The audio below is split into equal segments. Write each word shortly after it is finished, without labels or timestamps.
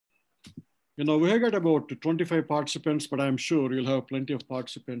We have got about 25 participants, but I'm sure you'll have plenty of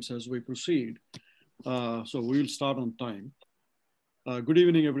participants as we proceed. So we'll start on time. Good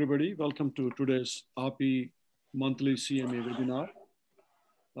evening, everybody. Welcome to today's API monthly CMA webinar.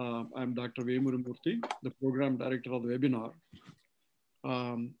 I'm Dr. Vemuri Murthy, the program director of the webinar.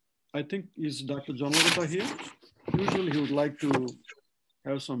 I think is Dr. Janavata here? Usually he would like to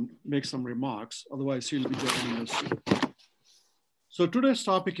have make some remarks. Otherwise, he'll be joining us. So today's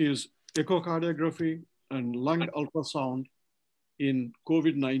topic is echocardiography and lung ultrasound in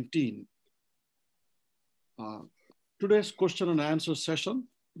COVID-19. Today's question and answer session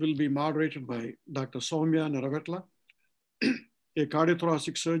will be moderated by Dr. Soumya Neravetla, a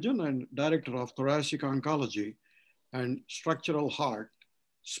cardiothoracic surgeon and director of thoracic oncology and structural heart,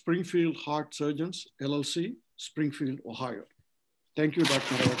 Springfield Heart Surgeons, LLC, Springfield, Ohio. Thank you,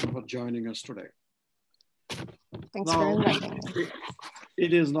 Dr. Neravetla, for joining us today. Thanks for inviting me.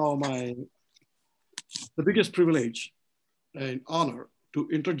 It is now the biggest privilege and honor to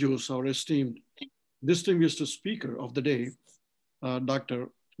introduce our esteemed distinguished speaker of the day, Dr.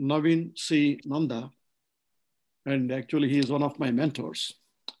 Navin C. Nanda, and actually he is one of my mentors.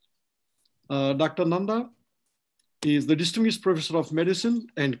 Dr. Nanda is the Distinguished Professor of Medicine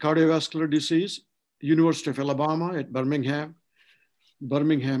and Cardiovascular Disease, University of Alabama at Birmingham,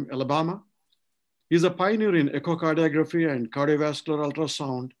 Alabama. He's a pioneer in echocardiography and cardiovascular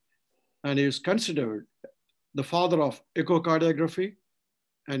ultrasound, and is considered the father of echocardiography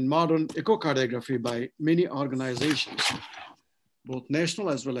and modern echocardiography by many organizations, both national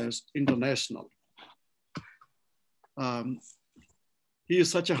as well as international. He is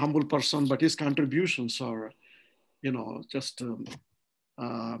such a humble person, but his contributions are, they are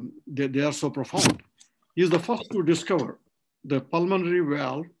so profound. He is the first to discover the pulmonary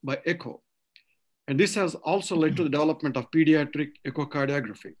valve by echo. And this has also led to the development of pediatric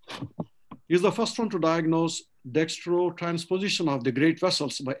echocardiography. He is the first one to diagnose dextrotransposition of the great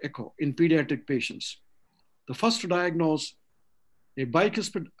vessels by echo in pediatric patients. The first to diagnose a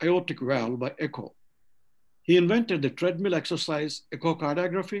bicuspid aortic valve by echo. He invented the treadmill exercise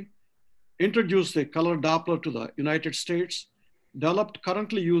echocardiography, introduced the color Doppler to the United States, developed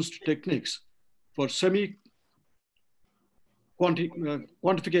currently used techniques for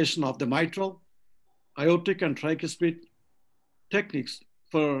quantification of the mitral, aortic and tricuspid, techniques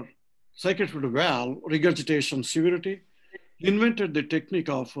for cyclic valve regurgitation severity. He invented the technique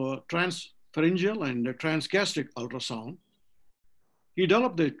of transpharyngeal and transgastric ultrasound. He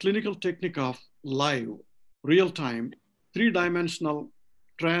developed the clinical technique of live, real-time, three-dimensional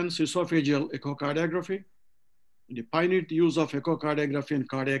transesophageal echocardiography. He pioneered the use of echocardiography and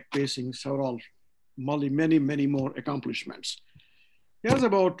cardiac pacing, many more accomplishments. He has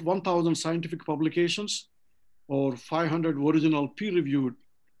about 1,000 scientific publications, or 500 original peer-reviewed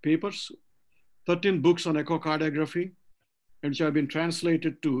papers, 13 books on echocardiography, which have been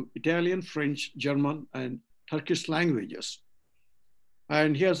translated to Italian, French, German, and Turkish languages.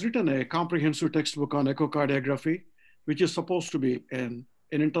 And he has written a comprehensive textbook on echocardiography, which is supposed to be an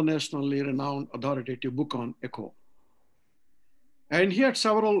internationally renowned authoritative book on echo. And he had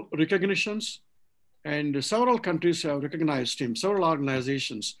several recognitions, and several countries have recognized him. Several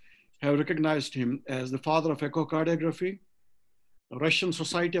organizations have recognized him as the father of echocardiography. Russian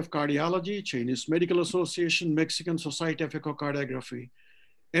Society of Cardiology, Chinese Medical Association, Mexican Society of Echocardiography,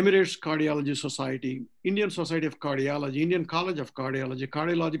 Emirates Cardiology Society, Indian Society of Cardiology, Indian College of Cardiology,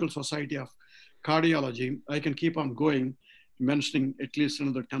 Cardiological Society of Cardiology. I can keep on going, mentioning at least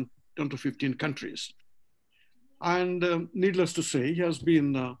another 10 to 15 countries. And needless to say, he has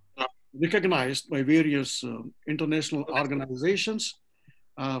been recognized by various international organizations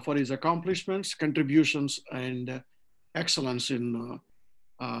for his accomplishments, contributions, and excellence in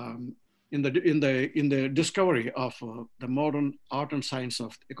the discovery of the modern art and science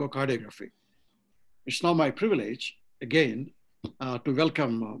of echocardiography. It's now my privilege again to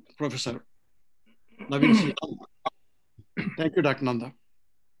welcome Professor Navin C. Nanda. Thank you, Dr. Nanda.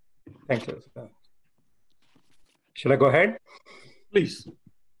 Thank you. Shall I go ahead? Please.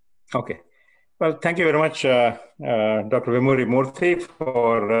 Okay. Well, thank you very much, Dr. Vemuri Murthy,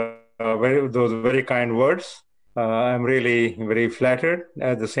 for those very kind words. I'm really very flattered,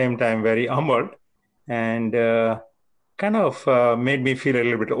 at the same time very humbled, and kind of made me feel a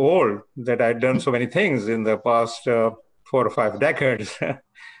little bit old that I'd done so many things in the past 4 or 5 decades.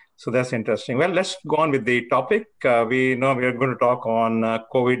 So that's interesting. Well, let's go on with the topic. We know we are going to talk on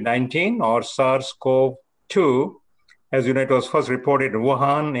COVID-19 or SARS-CoV-2. As you know, it was first reported in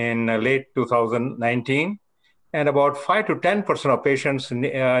Wuhan in late 2019, and about 5 to 10% of patients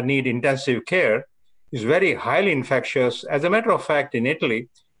need intensive care. It's very highly infectious. As a matter of fact, in Italy,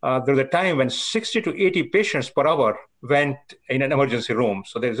 there was a time when 60 to 80 patients per hour went in an emergency room.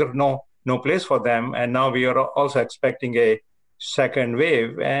 So there's no place for them. And now we are also expecting a second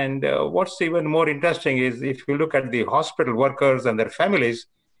wave. And what's even more interesting is if you look at the hospital workers and their families,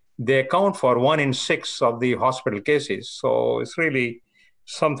 they account for 1 in 6 of the hospital cases. So it's really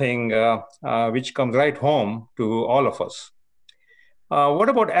something which comes right home to all of us. What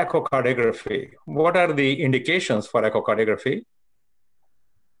about echocardiography? What are the indications for echocardiography?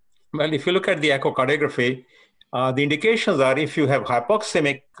 Well, if you look at the echocardiography, the indications are if you have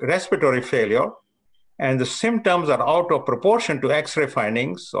hypoxemic respiratory failure and the symptoms are out of proportion to X-ray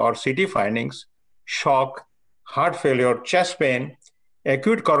findings or CT findings, shock, heart failure, chest pain,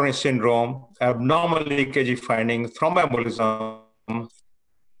 acute coronary syndrome, abnormal EKG findings, thromboembolism,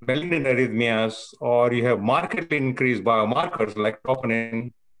 malignant arrhythmias, or you have markedly increased biomarkers like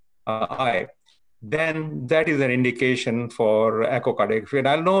troponin I, then that is an indication for echocardiography. And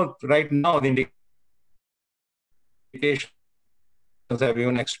I'll know right now the indications have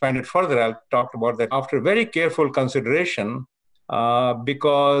even expanded further. I'll talk about that after very careful consideration,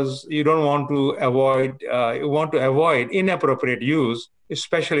 because you don't want to avoid, you want to avoid inappropriate use,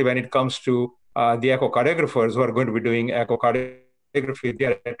 especially when it comes to the echocardiographers who are going to be doing echocardiography. They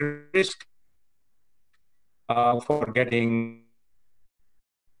are at risk for getting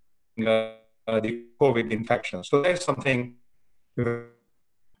the COVID infection. So that's something.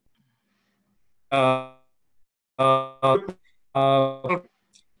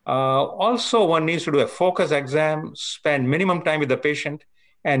 Also, one needs to do a focus exam, spend minimum time with the patient,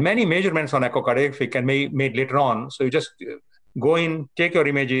 and many measurements on echocardiography can be made later on. So you just go in, take your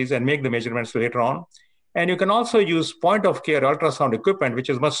images, and make the measurements later on. And you can also use point-of-care ultrasound equipment, which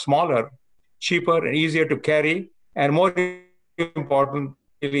is much smaller, cheaper, and easier to carry, and more importantly,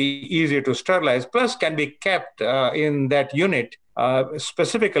 easier to sterilize, plus can be kept in that unit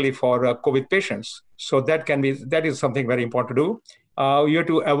specifically for COVID patients. So that is something very important to do. You have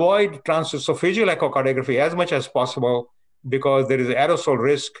to avoid transesophageal echocardiography as much as possible because there is aerosol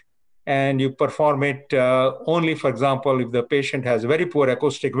risk, and you perform it only, for example, if the patient has very poor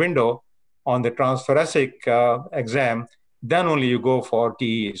acoustic window on the transthoracic exam, then only you go for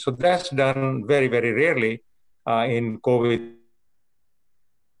TE. So that's done very, very rarely in COVID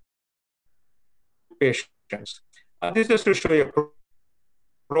patients. This is to show you a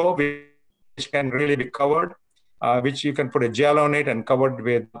probe which can really be covered, which you can put a gel on it and covered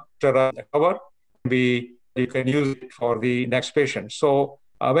with cover. You can use it for the next patient. So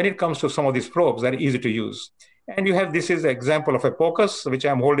when it comes to some of these probes, they're easy to use. And you have, this is an example of a POCUS, which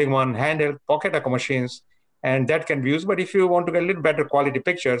I'm holding one handheld pocket echo machines, and that can be used. But if you want to get a little better quality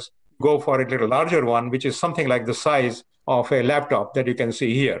pictures, go for a little larger one, which is something like the size of a laptop that you can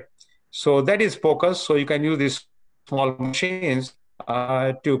see here. So that is POCUS. So you can use these small machines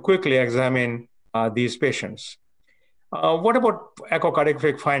to quickly examine these patients. What about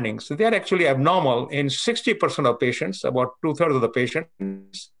echocardiographic findings? So they are actually abnormal in 60% of patients, about 2/3 of the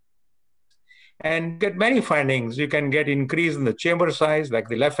patients. And get many findings. You can get increase in the chamber size, like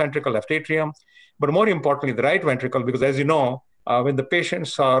the left ventricle, left atrium, but more importantly, the right ventricle, because as you know, when the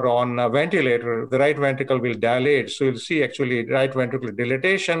patients are on a ventilator, the right ventricle will dilate. So you'll see actually right ventricular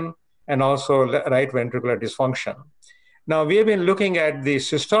dilatation and also right ventricular dysfunction. Now, we have been looking at the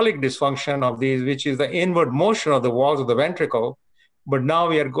systolic dysfunction of these, which is the inward motion of the walls of the ventricle. But now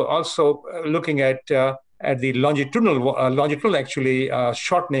we are also looking at the longitudinal actually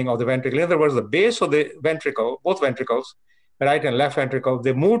shortening of the ventricle. In other words, the base of the ventricle, both ventricles, right and left ventricle,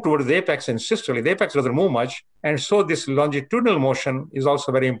 they move towards the apex in systole. The apex doesn't move much. And so this longitudinal motion is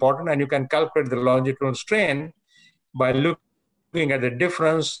also very important. And you can calculate the longitudinal strain by looking at the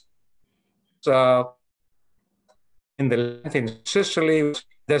difference in the length in systole.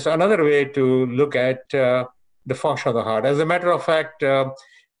 There's another way to look at the function of the heart. As a matter of fact,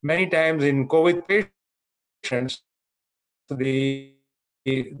 many times in COVID patients, the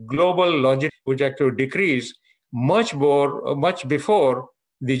global longitudinal would actually decrease much before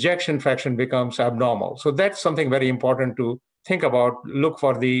the ejection fraction becomes abnormal. So that's something very important to think about, look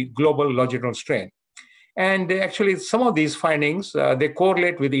for the global longitudinal strain. And actually, some of these findings, they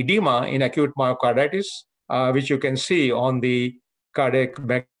correlate with edema in acute myocarditis, which you can see on the cardiac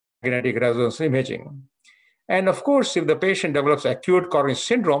magnetic resonance imaging. And of course, if the patient develops acute coronary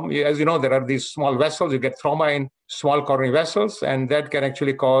syndrome, as you know, there are these small vessels, you get trauma in small coronary vessels, and that can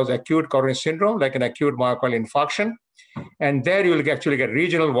actually cause acute coronary syndrome, like an acute myocardial infarction. And there you will actually get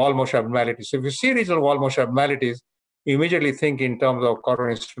regional wall motion abnormalities. So if you see regional wall motion abnormalities, you immediately think in terms of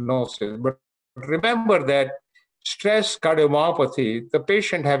coronary stenosis. But remember that stress cardiomyopathy, the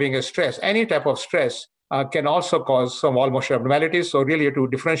patient having a stress, any type of stress, can also cause some wall motion abnormalities. So really you have to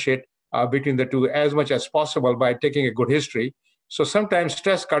differentiate between the two as much as possible by taking a good history. So sometimes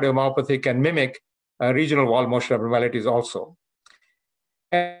stress cardiomyopathy can mimic regional wall motion abnormalities also.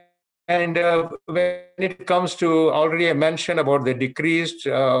 And when it comes to, already I mentioned about the decreased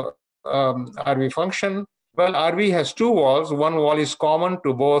RV function. Well, RV has two walls. One wall is common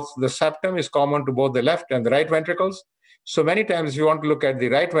to both, the septum is common to both the left and the right ventricles. So many times if you want to look at the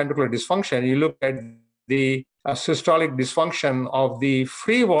right ventricular dysfunction, you look at the systolic dysfunction of the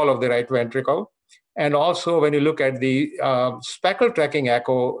free wall of the right ventricle. And also when you look at the speckle tracking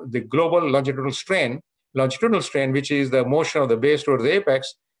echo, the global longitudinal strain, which is the motion of the base towards the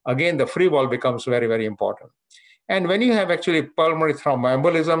apex, again, the free wall becomes very, very important. And when you have actually pulmonary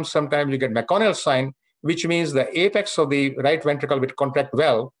thromboembolism, sometimes you get McConnell sign, which means the apex of the right ventricle will contract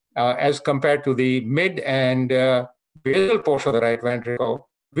well as compared to the mid and basal portion of the right ventricle,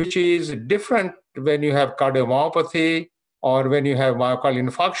 which is different when you have cardiomyopathy or when you have myocardial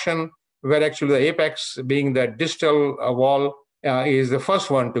infarction, where actually the apex, being the distal wall, is the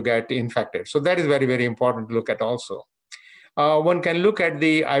first one to get infected. So that is very, very important to look at also. One can look at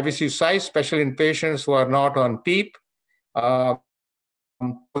the IVC size, especially in patients who are not on PEEP,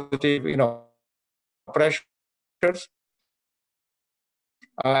 positive, pressures,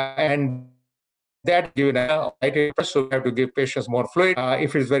 and that given so we have to give patients more fluid.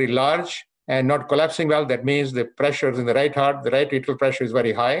 If it's very large and not collapsing well, that means the pressures in the right heart, the right atrial pressure is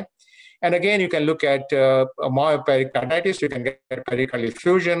very high. And again, you can look at myopericarditis, you can get pericardial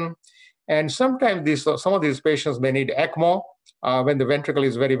effusion. And sometimes some of these patients may need ECMO when the ventricle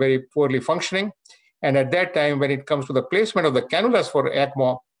is very, very poorly functioning. And at that time, when it comes to the placement of the cannulas for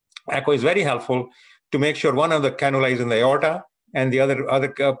ECMO, echo is very helpful to make sure one of the cannula is in the aorta and the other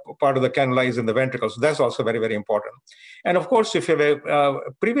part of the cannula is in the ventricle. So that's also very, very important. And of course, if you have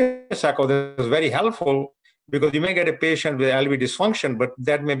a previous echo, that is very helpful because you may get a patient with LV dysfunction, but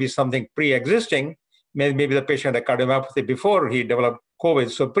that may be something pre-existing. Maybe the patient had cardiomyopathy before he developed COVID.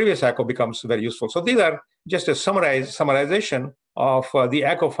 So previous echo becomes very useful. So these are just a summarization of the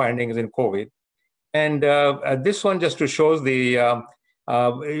echo findings in COVID. And this one just to show the,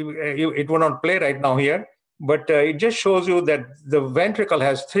 it will not play right now here, but it just shows you that the ventricle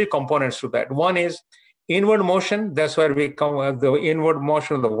has three components to that. One is inward motion. That's where we come, the inward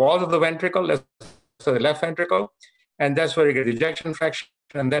motion of the walls of the ventricle, that's the left ventricle. And that's where you get ejection fraction.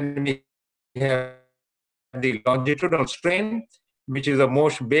 And then we have the longitudinal strain, which is a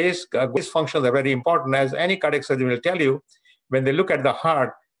motion base. These functions are very important, as any cardiac surgeon will tell you. When they look at the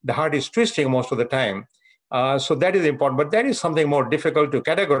heart is twisting most of the time. So that is important, but that is something more difficult to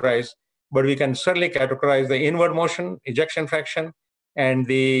categorize, but we can certainly categorize the inward motion, ejection fraction, and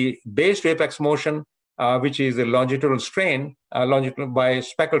the base to apex motion, which is the longitudinal strain, longitudinal by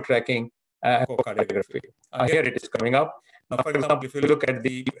speckle tracking echocardiography. Here it is coming up. Now, for example, if you look at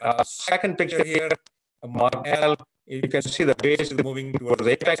the second picture here, mark L, you can see the base is moving towards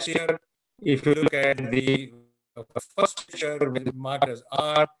the apex here. If you look at the first picture with marked as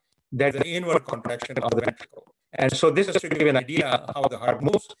R, that's the inward contraction of the ventricle. And so this is to give an idea how the heart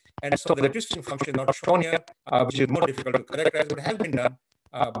moves. And so the twisting function not shown here, which is more difficult to characterize, but has been done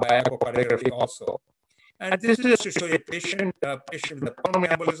by echocardiography also. And this is just to show you a patient with a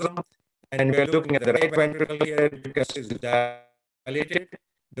pulmonary embolism. And we are looking at the right ventricle here, because it's dilated,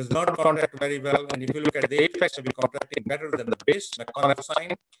 does not contract very well. And if you look at the apex, it will be contracting better than the base, McConnell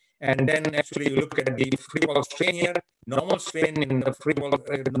sign. And then actually you look at the free wall strain here. Normal strain in the free wall,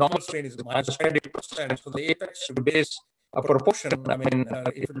 normal strain is minus 20%. So the apex to base proportion, I mean,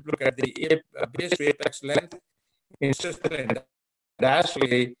 if you look at the base to apex length in systole and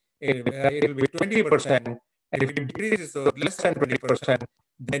diastole, it will be 20%. And if it decreases to less than 20%,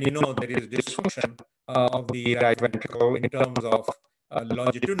 then you know there is dysfunction of the right ventricle in terms of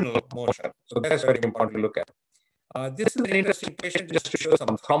longitudinal motion. So that's very important to look at. This is an interesting patient, just to show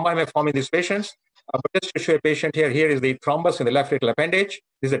some thrombi may form in these patients. But just to show a patient here, here is the thrombus in the left atrial appendage.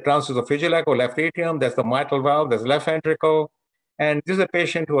 This is a transesophageal echo, left atrium. That's the mitral valve. That's the left ventricle. And this is a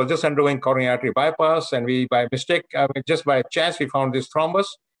patient who was just undergoing coronary artery bypass. And we, by mistake, just by chance, we found this thrombus.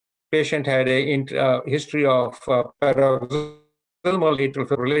 Patient had a history of paroxysmal atrial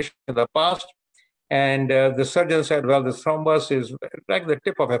fibrillation in the past. And the surgeon said, well, the thrombus is like the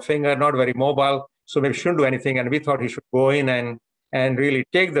tip of a finger, not very mobile, so maybe shouldn't do anything. And we thought he should go in and really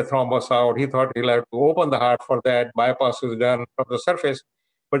take the thrombus out. He thought he'll have to open the heart for that. Bypass is done from the surface.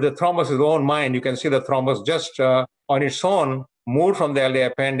 But the thrombus is his own mind. You can see the thrombus just on its own moved from the LA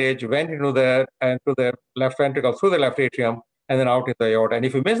appendage, went into the left ventricle through the left atrium, and then out in the aorta. And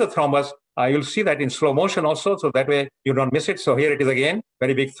if you miss the thrombus, you'll see that in slow motion also, so that way you don't miss it. So here it is again,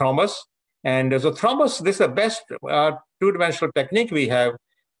 very big thrombus. And so thrombus, this is the best two-dimensional technique we have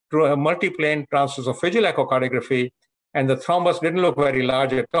through a multiplane transesophageal echocardiography. And the thrombus didn't look very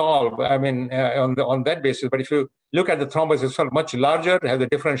large at all. I mean, on that basis. But if you look at the thrombus, it's much larger, it has a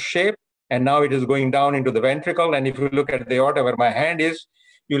different shape, and now it is going down into the ventricle. And if you look at the aorta where my hand is,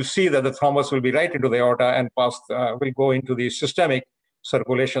 you'll see that the thrombus will be right into the aorta and will go into the systemic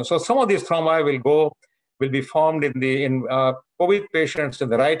circulation. So some of these thrombi will be formed in COVID patients in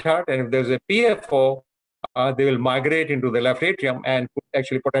the right heart, and if there's a PFO, they will migrate into the left atrium and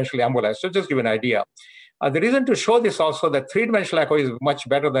actually potentially embolize. So just give an idea. The reason to show this also that three-dimensional echo is much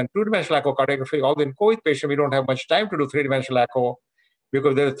better than two-dimensional echocardiography. Although in COVID patient, we don't have much time to do three-dimensional echo,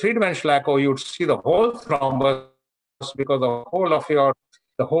 because there's three-dimensional echo, you would see the whole thrombus, because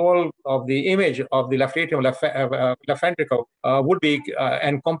the whole of the image of the left atrium, left ventricle would be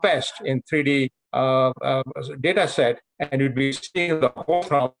encompassed in 3D data set, and you'd be seeing the whole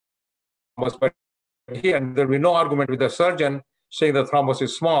thrombus. But here, there will be no argument with the surgeon saying the thrombus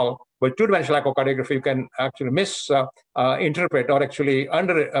is small. But two-dimensional echocardiography, you can actually misinterpret or actually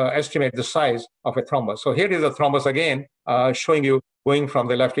underestimate the size of a thrombus. So here is a thrombus again, showing you going from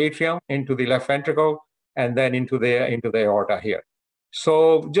the left atrium into the left ventricle and then into the aorta here.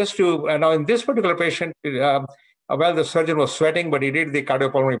 So just to, now in this particular patient, well, the surgeon was sweating, but he did the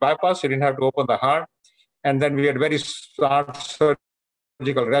cardiopulmonary bypass. He didn't have to open the heart. And then we had very smart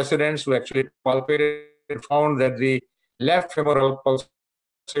surgical residents who actually palpated, found that the left femoral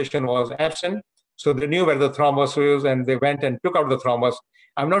pulsation was absent. So they knew where the thrombus was, and they went and took out the thrombus.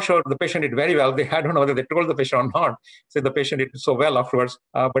 I'm not sure the patient did very well. I don't know whether they told the patient or not. So the patient did so well afterwards.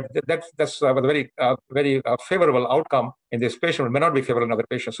 But that's a very favorable outcome in this patient. It may not be favorable in other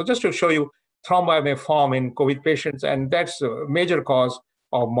patients. So just to show you, thrombi may form in COVID patients, and that's a major cause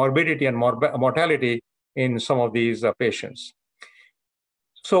of morbidity and mortality in some of these patients.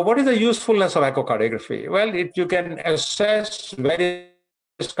 So what is the usefulness of echocardiography? Well, you can assess various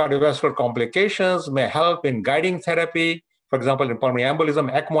cardiovascular complications, may help in guiding therapy. For example, in pulmonary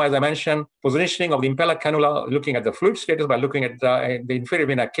embolism, ECMO, as I mentioned, positioning of the impella cannula, looking at the fluid status by looking at the inferior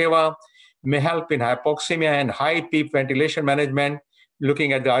vena cava, may help in hypoxemia and high PEEP ventilation management,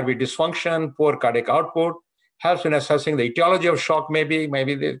 looking at the RV dysfunction, poor cardiac output, helps in assessing the etiology of shock, maybe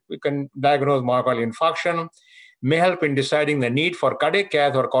we can diagnose myocardial infarction, may help in deciding the need for cardiac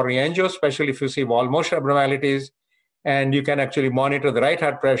cath or coronary angio, especially if you see wall motion abnormalities, and you can actually monitor the right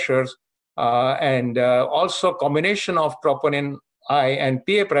heart pressures, and also combination of troponin I and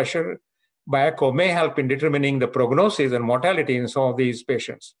PA pressure by echo may help in determining the prognosis and mortality in some of these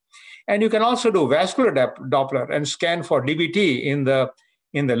patients. And you can also do vascular Doppler and scan for DVT in the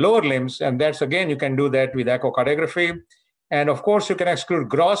lower limbs, and that's again, you can do that with echocardiography. And of course, you can exclude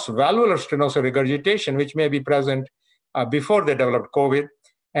gross valvular stenosis regurgitation, which may be present before they developed COVID.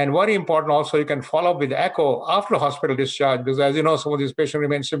 And very important also, you can follow up with echo after hospital discharge, because as you know, some of these patients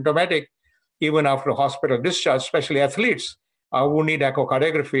remain symptomatic even after hospital discharge, especially athletes who need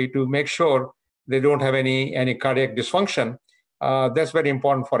echocardiography to make sure they don't have any cardiac dysfunction. That's very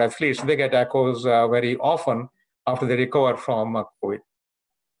important for athletes. They get echoes very often after they recover from COVID.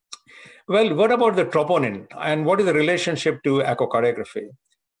 Well, what about the troponin, and what is the relationship to echocardiography?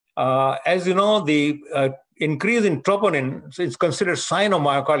 As you know, the increase in troponin is considered sign of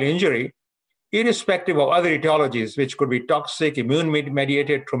myocardial injury, irrespective of other etiologies, which could be toxic,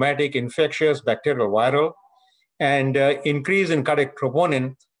 immune-mediated, traumatic, infectious, bacterial, viral. And increase in cardiac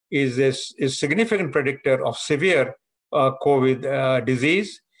troponin is a significant predictor of severe COVID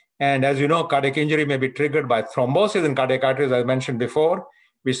disease. And as you know, cardiac injury may be triggered by thrombosis in cardiac arteries, as I mentioned before,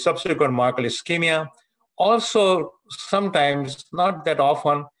 with subsequent myocardial ischemia. Also, sometimes, not that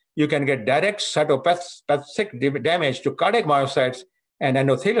often, you can get direct cytopathic damage to cardiac myocytes and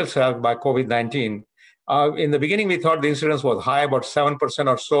endothelial cells by COVID-19. In the beginning, we thought the incidence was high, about 7%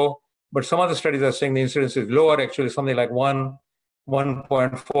 or so, but some other studies are saying the incidence is lower, actually something like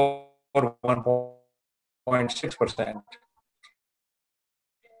 1.4, 1.6%.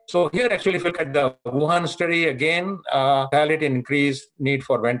 So here, actually, if you look at the Wuhan study, again, mortality increased need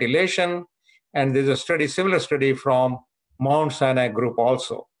for ventilation. And there's a study, similar study from Mount Sinai group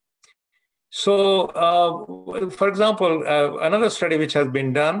also. So, for example, another study which has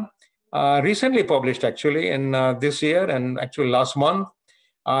been done, recently published actually in this year and actually last month,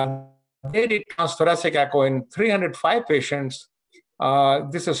 they did transthoracic echo in 305 patients.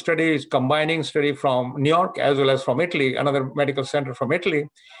 This is a study, is combining study from New York as well as from Italy, another medical center from Italy.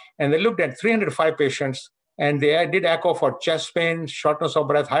 And they looked at 305 patients, and they did echo for chest pain, shortness of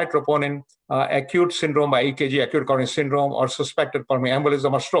breath, high troponin, acute syndrome by EKG, acute coronary syndrome, or suspected pulmonary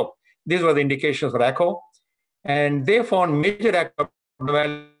embolism or stroke. These were the indications for echo. And they found major echo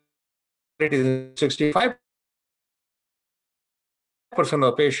abnormalities in 65%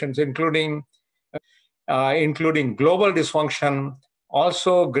 of patients, including global dysfunction,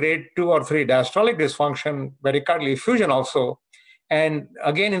 also grade 2 or 3 diastolic dysfunction, pericardial effusion also. And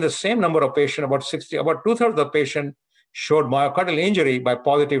again, in the same number of patients, about two-thirds of the patient showed myocardial injury by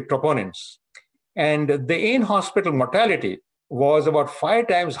positive troponins. And the in-hospital mortality was about 5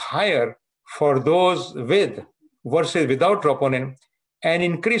 times higher for those with versus without troponin, and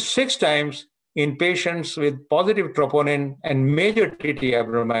increased 6 times in patients with positive troponin and major TT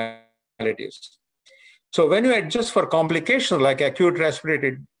abnormalities. So when you adjust for complications like acute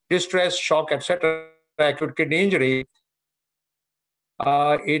respiratory distress, shock, etc., acute kidney injury,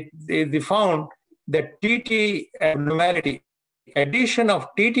 they found that TT abnormality, addition of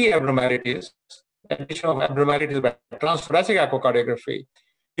abnormalities by transthoracic echocardiography,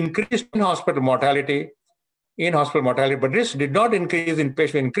 increased in-hospital mortality, but this did not increase in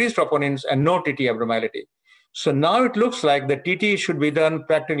patients with increased troponins and no TT abnormality. So now it looks like the TT should be done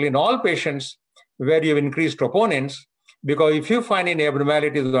practically in all patients where you have increased troponins, because if you find any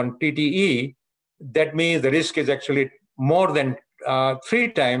abnormalities on TTE, that means the risk is actually more than 3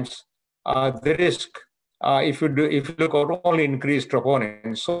 times the risk if you look at only increased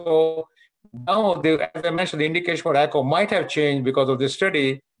troponin. So now, as I mentioned, the indication for echo might have changed because of this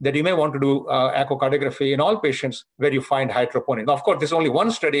study, that you may want to do echocardiography in all patients where you find high troponin. Now, of course, this is only one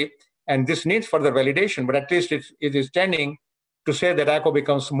study, and this needs further validation, but at least it is tending to say that echo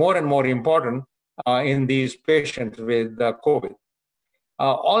becomes more and more important in these patients with COVID.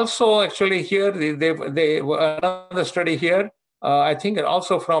 Also, actually, here, another study here, I think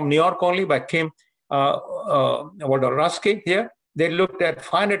also from New York only by Kim Wodorowski here. They looked at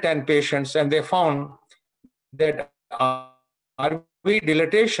 510 patients and they found that RV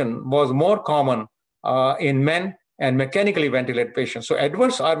dilatation was more common in men and mechanically ventilated patients. So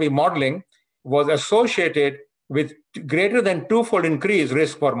adverse RV modeling was associated with greater than 2-fold increased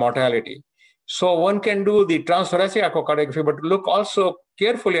risk for mortality. So one can do the transthoracic echocardiography, but look also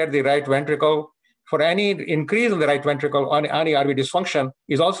carefully at the right ventricle. For any increase in the right ventricle on any RV dysfunction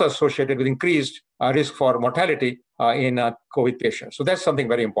is also associated with increased risk for mortality in COVID patients. So that's something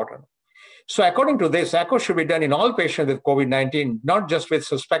very important. So according to this, echo should be done in all patients with COVID-19, not just with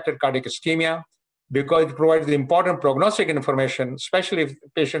suspected cardiac ischemia, because it provides important prognostic information, especially if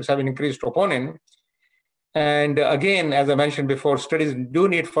patients have an increased troponin. And again, as I mentioned before, studies do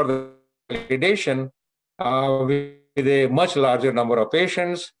need further validation with a much larger number of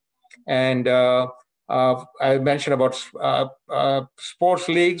patients. And I mentioned about sports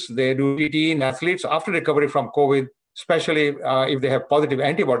leagues. They do TT in athletes after recovery from COVID, especially if they have positive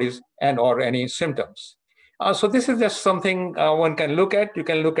antibodies and or any symptoms. So this is just something one can look at. You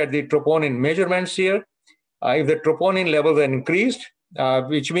can look at the troponin measurements here. If the troponin levels are increased,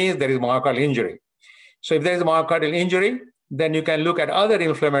 which means there is myocardial injury. So if there is myocardial injury, then you can look at other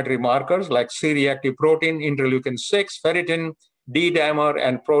inflammatory markers like C-reactive protein, interleukin-6, ferritin, D-dimer,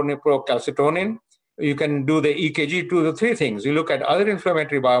 and procalcitonin. You can do the EKG, 2 to 3 things. You look at other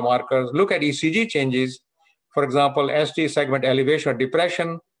inflammatory biomarkers, look at ECG changes, for example, ST segment elevation or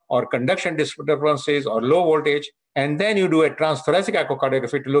depression, or conduction disturbances, or low voltage, and then you do a transthoracic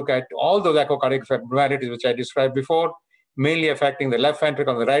echocardiography to look at all those echocardiographic abnormalities which I described before, mainly affecting the left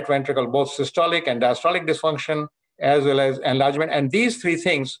ventricle and the right ventricle, both systolic and diastolic dysfunction, as well as enlargement. And these 3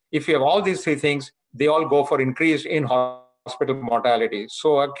 things, if you have all these 3 things, they all go for increased in-hospital mortality.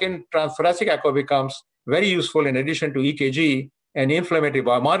 So again, transthoracic echo becomes very useful in addition to EKG and inflammatory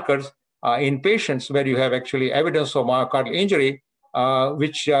biomarkers in patients where you have actually evidence of myocardial injury,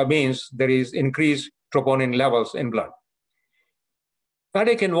 which means there is increased troponin levels in blood.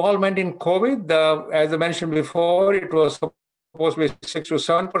 Cardiac involvement in COVID, as I mentioned before, it was supposed to be 6 to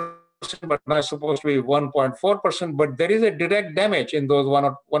 7%, but now it's supposed to be 1.4%. But there is a direct damage in those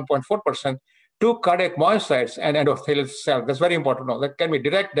 1.4% to cardiac myocytes and endothelial cells. That's very important. No, that can be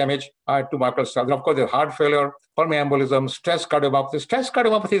direct damage to myocardial cells. And of course, there's heart failure, pulmonary embolism, stress cardiomyopathy. Stress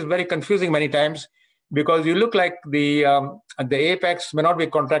cardiomyopathy is very confusing many times because you look like the apex may not be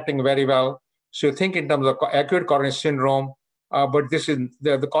contracting very well. So you think in terms of acute coronary syndrome, but this is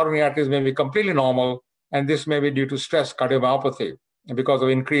the coronary arteries may be completely normal, and this may be due to stress cardiomyopathy because of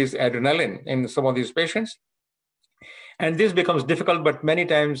increased adrenaline in some of these patients. And this becomes difficult, but many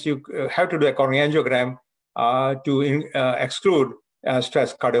times you have to do a coronary angiogram to exclude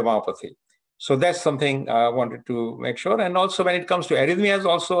stress cardiomyopathy. So that's something I wanted to make sure. And also when it comes to arrhythmias,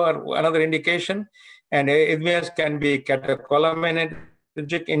 also another indication, and arrhythmias can be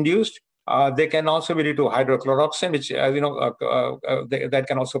catecholaminergic induced. They can also be due to hydrochloroxine, which that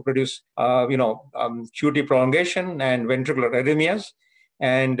can also produce QT prolongation and ventricular arrhythmias.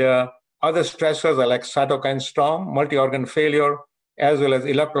 And Other stressors are like cytokine storm, multi-organ failure, as well as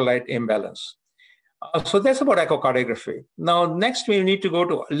electrolyte imbalance. So that's about echocardiography. Now, next we need to go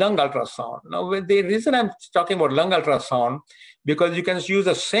to lung ultrasound. Now, the reason I'm talking about lung ultrasound, because you can use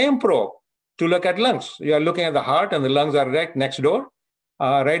the same probe to look at lungs. You are looking at the heart and the lungs are right next door,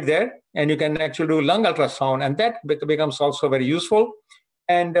 right there. And you can actually do lung ultrasound, and that becomes also very useful.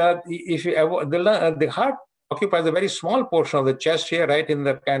 And if you the heart occupies a very small portion of the chest here, right in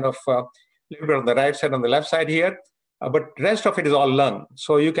the kind of little bit on the right side, on the left side here. But rest of it is all lung.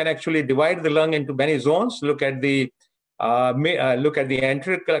 So you can actually divide the lung into many zones. Look at the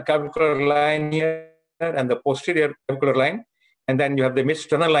anterior clavicular line here and the posterior clavicular line, and then you have the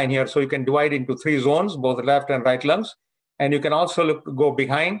mid-sternal line here. So you can divide into 3 zones, both left and right lungs. And you can also go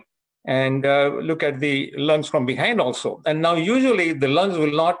behind and look at the lungs from behind also. And now usually the lungs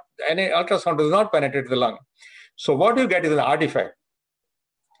will not, any ultrasound does not penetrate the lung. So what you get is an artifact.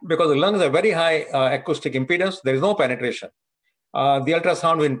 Because the lungs are very high acoustic impedance, there is no penetration. The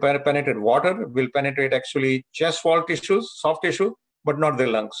ultrasound will penetrate water, will penetrate actually chest wall tissues, soft tissue, but not the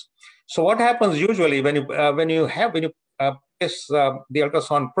lungs. So what happens usually when you place the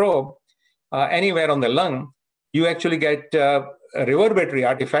ultrasound probe anywhere on the lung, you actually get reverberatory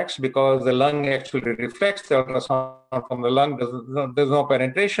artifacts because the lung actually reflects the ultrasound from the lung. There's no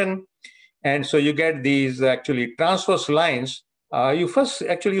penetration, and so you get these actually transverse lines. You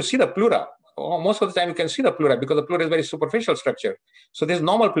see the pleura. Most of the time you can see the pleura because the pleura is very superficial structure. So this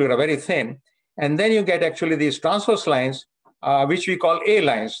normal pleura, very thin. And then you get actually these transverse lines, which we call A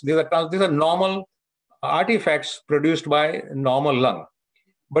lines. These are normal artifacts produced by normal lung.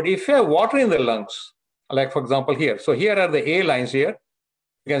 But if you have water in the lungs, like for example here. So here are the A lines here.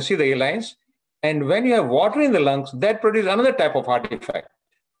 You can see the A lines. And when you have water in the lungs, that produces another type of artifact.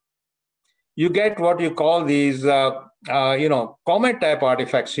 You get what you call these comet type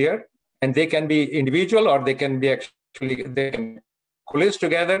artifacts here, and they can be individual or they can coalesce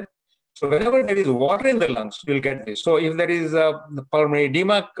together. So whenever there is water in the lungs, you'll get this. So if there is the pulmonary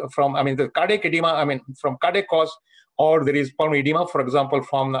edema the cardiac edema, from cardiac cause, or there is pulmonary edema, for example,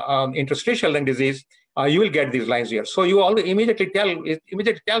 from interstitial lung disease, you will get these lines here. So you immediately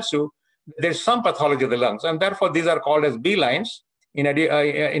tells you there's some pathology of the lungs, and therefore these are called as B lines.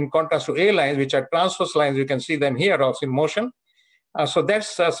 In contrast to A lines, which are transverse lines, you can see them here also in motion. So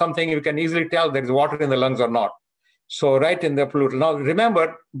that's something you can easily tell there is water in the lungs or not. So right in the pollutant. Now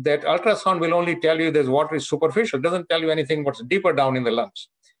remember that ultrasound will only tell you there's water is superficial. It doesn't tell you anything what's deeper down in the lungs.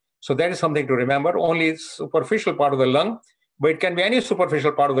 So that is something to remember. Only superficial part of the lung, but it can be any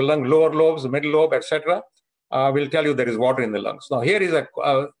superficial part of the lung, lower lobes, middle lobe, etc. Will tell you there is water in the lungs. Now here is a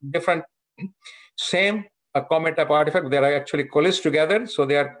different, same comet type artifact. They are actually coalesced together. So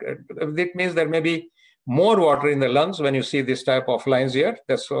it means there may be more water in the lungs when you see this type of lines here.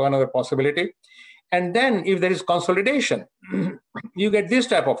 That's another possibility. And then if there is consolidation, you get this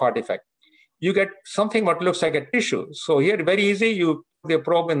type of artifact. You get something what looks like a tissue. So here, very easy, you put the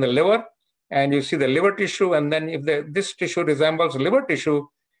probe in the liver and you see the liver tissue. And then if this tissue resembles liver tissue,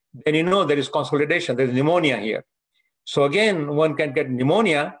 then you know there is consolidation, there's pneumonia here. So again, one can get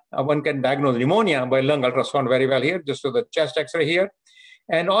pneumonia, one can diagnose pneumonia by lung ultrasound very well here, just to the chest x-ray here.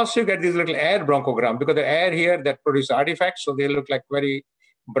 And also you get these little air bronchogram because the air here that produce artifacts, so they look like very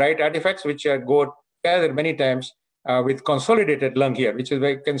bright artifacts, which go together many times with consolidated lung here, which is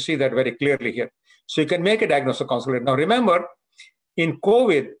where you can see that very clearly here. So you can make a diagnosis of consolidated. Now remember, in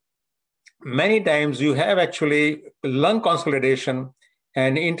COVID, many times you have actually lung consolidation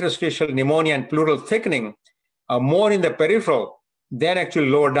and interstitial pneumonia and pleural thickening more in the peripheral than actually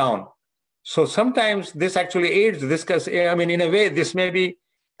lower down. So sometimes this actually aids this because, in a way, this may be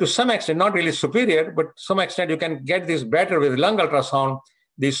to some extent not really superior, but to some extent you can get this better with lung ultrasound,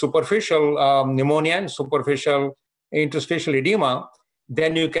 the superficial pneumonia and superficial interstitial edema,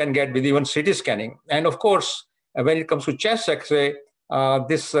 than you can get with even CT scanning. And of course, when it comes to chest X-ray,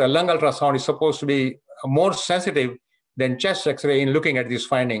 this lung ultrasound is supposed to be more sensitive than chest X-ray in looking at these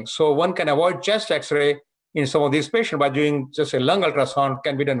findings. So one can avoid chest X-ray in some of these patients by doing just a lung ultrasound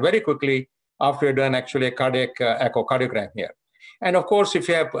can be done very quickly after you've done actually a cardiac echocardiogram here. And of course, if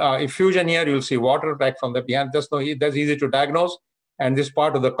you have effusion here, you'll see water right from the behind. That's easy to diagnose. And this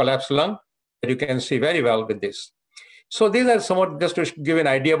part of the collapsed lung that you can see very well with this. So these are somewhat just to give an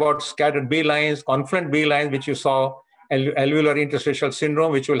idea about scattered B lines, confluent B lines, which you saw, alveolar interstitial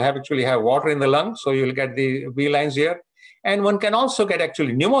syndrome, which will actually have water in the lung. So you'll get the B lines here. And one can also get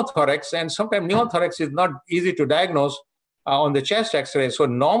actually pneumothorax, and sometimes pneumothorax is not easy to diagnose on the chest X-ray. So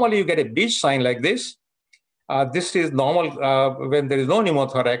normally you get a beach sign like this. This is normal when there is no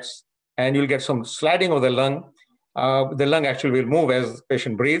pneumothorax, and you'll get some sliding of the lung. The lung actually will move as the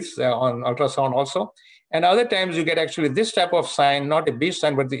patient breathes on ultrasound also. And other times you get actually this type of sign, not a B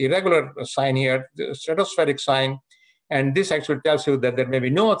sign, but the irregular sign here, the stratospheric sign. And this actually tells you that there may be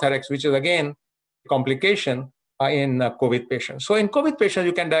pneumothorax, which is again a complication in COVID patients. So in COVID patients,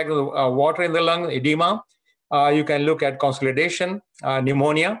 you can diagnose water in the lung, edema. You can look at consolidation,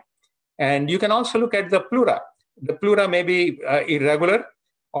 pneumonia, and you can also look at the pleura. The pleura may be irregular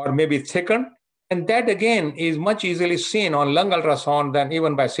or maybe thickened. And that again is much easily seen on lung ultrasound than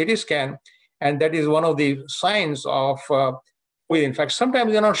even by CT scan. And that is one of the signs of COVID. In fact,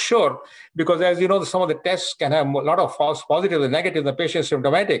 sometimes you're not sure because, as you know, some of the tests can have a lot of false positives and negatives. The patient is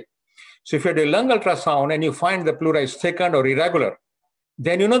symptomatic. So if you do a lung ultrasound and you find the pleura is thickened or irregular,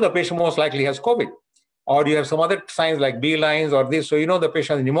 then you know the patient most likely has COVID. Or you have some other signs like B lines or this, so you know the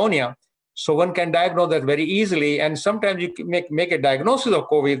patient has pneumonia. So one can diagnose that very easily. And sometimes you can make a diagnosis of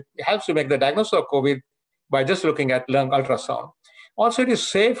COVID. It helps you make the diagnosis of COVID by just looking at lung ultrasound. Also, it is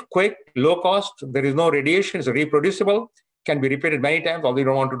safe, quick, low cost. There is no radiation. It's reproducible, can be repeated many times, although you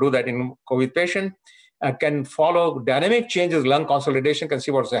don't want to do that in COVID patient. Can follow dynamic changes, lung consolidation, can see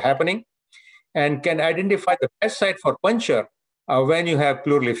what's happening, and can identify the best site for puncture when you have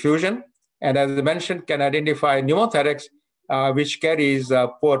pleural effusion. And as I mentioned, can identify pneumothorax, which carries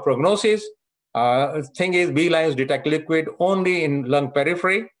poor prognosis. Thing is, B lines detect liquid only in lung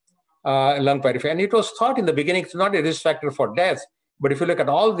periphery. And it was thought in the beginning it's not a risk factor for death. But if you look at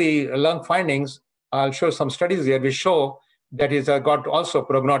all the lung findings, I'll show some studies here which show that it's got also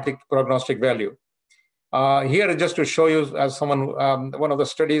prognostic value. Here, just to show you, as someone, one of the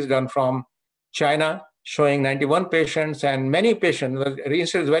studies done from China, showing 91 patients, and many patients, the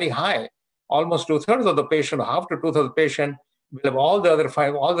incidence is very high. Almost 2/3 of the patient, half to 2/3 of the patient, will have all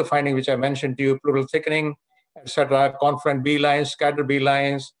the findings which I mentioned to you: pleural thickening, etc., confluent B lines, scattered B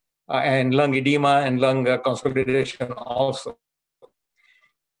lines, and lung edema and lung consolidation also.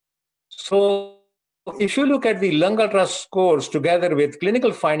 So if you look at the lung ultra scores together with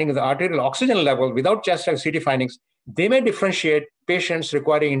clinical findings, the arterial oxygen level without chest X CT findings, they may differentiate patients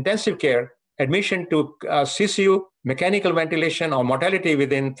requiring intensive care, admission to CCU, mechanical ventilation, or mortality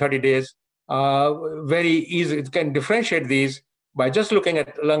within 30 days. Very easy. It can differentiate these by just looking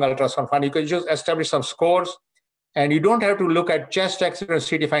at lung ultrasound findings. You can just establish some scores, and you don't have to look at chest X or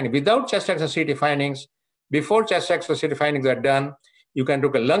CT findings. Without chest X or CT findings, before chest X or CT findings are done, you can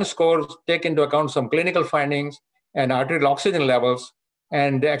look at lung scores, take into account some clinical findings and arterial oxygen levels,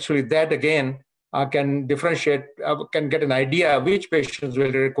 and actually that again can differentiate, can get an idea of which patients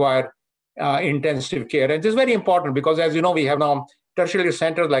will require intensive care. And this is very important because, as you know, we have now tertiary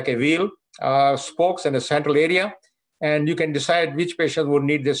centers like a wheel, spokes, and a central area, and you can decide which patients would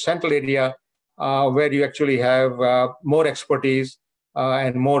need this central area where you actually have more expertise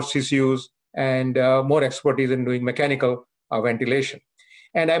and more CCUs and more expertise in doing mechanical ventilation.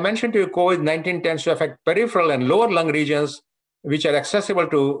 And I mentioned to you, COVID-19 tends to affect peripheral and lower lung regions, which are accessible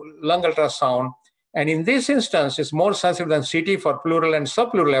to lung ultrasound. And in this instance, it's more sensitive than CT for pleural and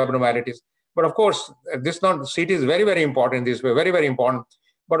subpleural abnormalities. But of course, CT is very, very important in this way, very, very important.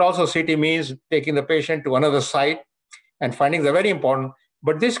 But also CT means taking the patient to another site, and findings are very important.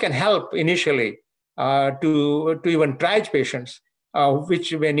 But this can help initially to even triage patients,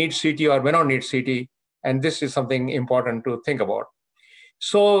 which may need CT or may not need CT. And this is something important to think about.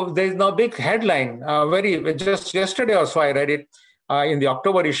 So there's now a big headline, just yesterday or so I read it in the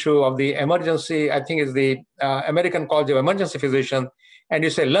October issue of the emergency, I think it's the American College of Emergency Physicians, and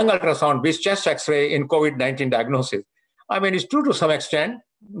it's a lung ultrasound beats chest X-ray in COVID-19 diagnosis. I mean, it's true to some extent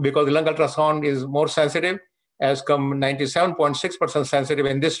because the lung ultrasound is more sensitive, as come 97.6% sensitive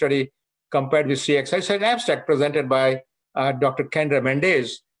in this study compared with CX. It's an abstract presented by Dr. Kendra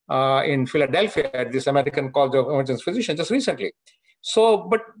Mendez in Philadelphia at this American College of Emergency Physicians just recently. So,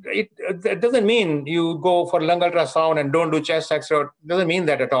 but it doesn't mean you go for lung ultrasound and don't do chest X-ray. It doesn't mean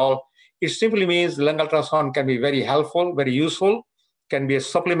that at all. It simply means lung ultrasound can be very helpful, very useful, can be a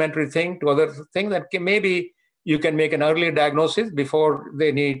supplementary thing to other things that maybe you can make an early diagnosis before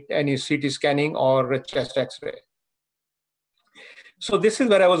they need any CT scanning or chest X-ray. So this is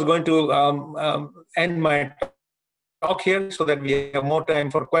where I was going to end my talk here so that we have more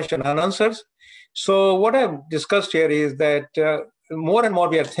time for question and answers. So what I've discussed here is that more and more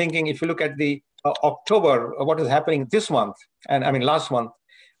we are thinking, if you look at the October, what is happening this month, and I mean last month,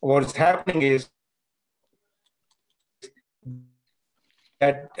 what is happening is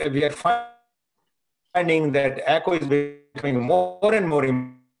that we are finding that echo is becoming more and more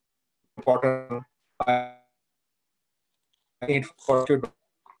important for at the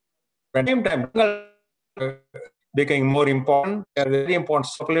same time becoming more important. They are very important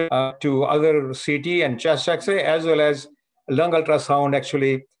supplement to other CT and chest X-ray, as well as lung ultrasound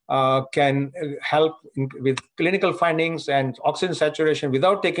actually can help with clinical findings and oxygen saturation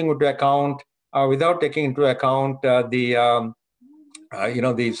without taking into account the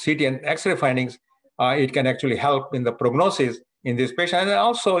CT and X-ray findings. It can actually help in the prognosis in this patient, and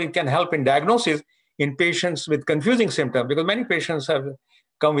also it can help in diagnosis in patients with confusing symptoms, because many patients have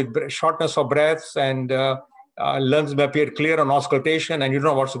come with shortness of breath and lungs may appear clear on auscultation, and you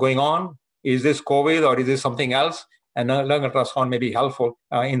don't know what's going on. Is this COVID or is this something else? And lung ultrasound may be helpful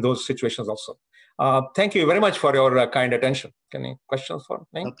in those situations also. Thank you very much for your kind attention. Any questions for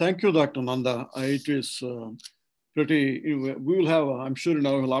me? Thank you, Dr. Nanda. It is pretty, we will have, I'm sure,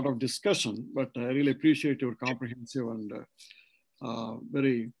 a lot of discussion, but I really appreciate your comprehensive and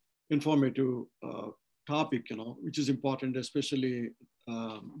very informative topic, which is important, especially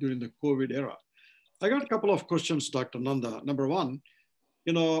during the COVID era. I got a couple of questions, Dr. Nanda. Number one,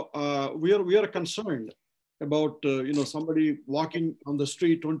 we are concerned about somebody walking on the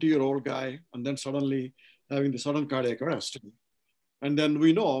street, 20-year-old guy, and then suddenly having the sudden cardiac arrest. And then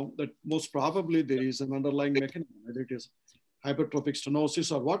we know that most probably there is an underlying mechanism, whether it is hypertrophic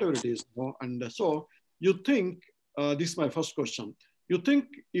stenosis or whatever it is. And so you think, this is my first question, you think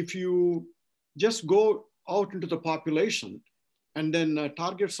if you just go out into the population and then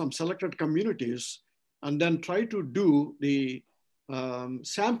target some selected communities and then try to do the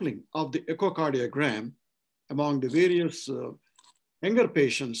sampling of the echocardiogram among the various younger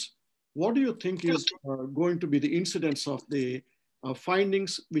patients, what do you think is going to be the incidence of the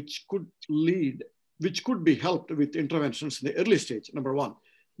findings which could be helped with interventions in the early stage, number one.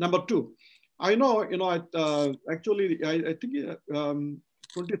 Number two, I know, actually, I think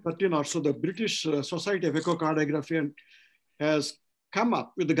 2013 or so, the British Society of Echocardiography has come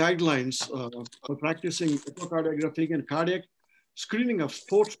up with the guidelines for practicing echocardiography and cardiac screening of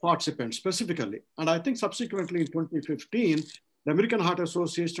sports participants specifically. And I think subsequently in 2015, the American Heart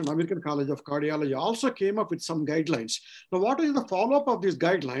Association and American College of Cardiology also came up with some guidelines. Now, what is the follow-up of these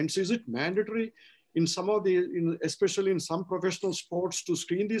guidelines? Is it mandatory in some of the, especially in some professional sports, to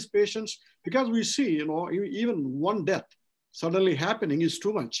screen these patients? Because we see, even one death suddenly happening is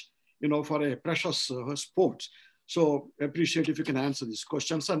too much, for a precious sport. So I appreciate if you can answer these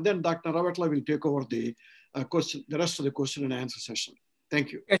questions. And then Dr. Ravatla will take over the rest of the question and answer session.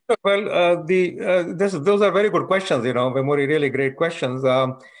 Thank you. Well, those are very good questions, Vemuri, really great questions.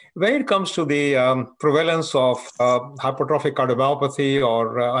 When it comes to the prevalence of hypertrophic cardiomyopathy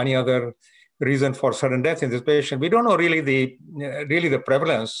or any other reason for sudden death in this patient, we don't know really the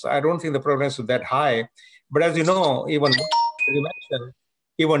prevalence. I don't think the prevalence is that high. But as you know, even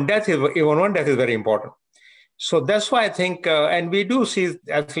one death is very important. So that's why I think, and we do see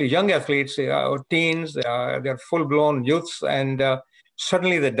actually young athletes, teens, they're full-blown youths, and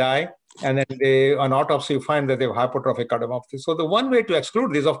suddenly they die, and then on autopsy, you find that they have hypertrophic cardiomyopathy. So the one way to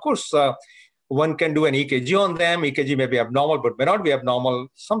exclude this, of course, one can do an EKG on them. EKG may be abnormal, but may not be abnormal.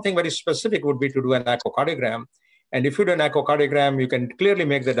 Something very specific would be to do an echocardiogram. And if you do an echocardiogram, you can clearly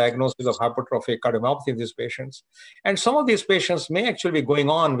make the diagnosis of hypertrophic cardiomyopathy in these patients. And some of these patients may actually be going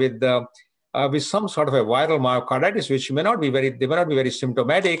on with some sort of a viral myocarditis, which may not be very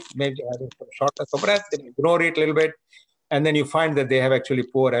symptomatic, maybe having some shortness of breath, they ignore it a little bit, and then you find that they have actually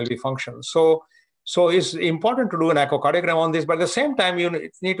poor LV function. So it's important to do an echocardiogram on this, but at the same time, you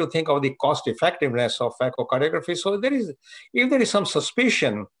need to think of the cost effectiveness of echocardiography. So if there is some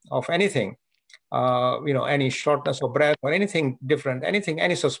suspicion of anything, any shortness of breath or anything different,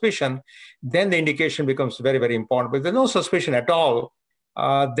 any suspicion, then the indication becomes very, very important. But if there's no suspicion at all,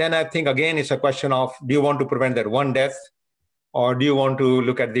 then I think, again, it's a question of, do you want to prevent that one death, or do you want to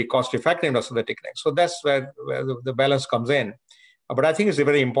look at the cost effectiveness of the technique? So that's where the balance comes in. But I think it's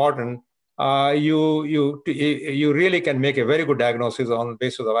very important. You really can make a very good diagnosis on the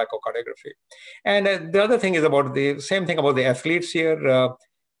basis of echocardiography. And the other thing is about the same thing about the athletes here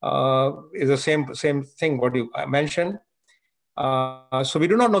is the same thing what you mentioned. So we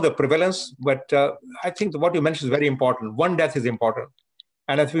do not know the prevalence, but I think what you mentioned is very important. One death is important.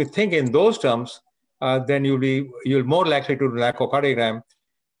 And if you think in those terms, then you're more likely to do an echocardiogram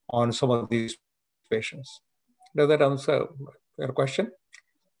on some of these patients. Does that answer your question?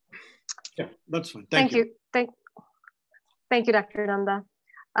 Yeah, that's fine. Thank you. Thank you, Dr. Nanda.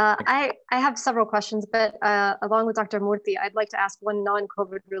 I have several questions, but along with Dr. Murthy, I'd like to ask one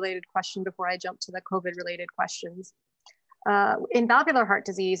non-COVID related question before I jump to the COVID related questions. In valvular heart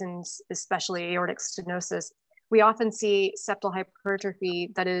disease, and especially aortic stenosis, we often see septal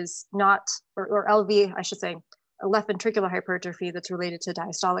hypertrophy that is not, or LV, I should say, a left ventricular hypertrophy that's related to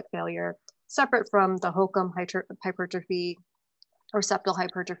diastolic failure. separate from the HOCM hypertrophy or septal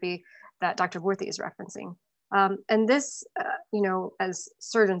hypertrophy that Dr. Murthy is referencing. And this, you know, as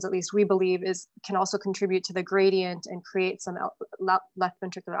surgeons, at least we believe, can also contribute to the gradient and create some left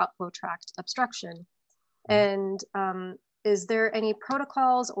ventricular outflow tract obstruction. And is there any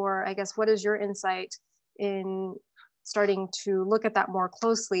protocols, or I guess, what is your insight in starting to look at that more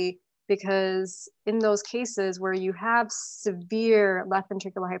closely? Because in those cases where you have severe left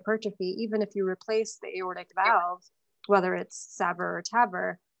ventricular hypertrophy, even if you replace the aortic valve, whether it's SAVR or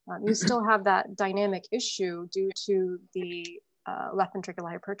TAVR, you still have that dynamic issue due to the left ventricular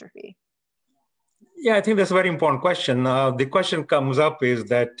hypertrophy. Yeah, I think that's a very important question. The question comes up is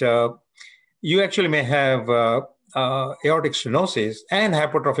that you actually may have aortic stenosis and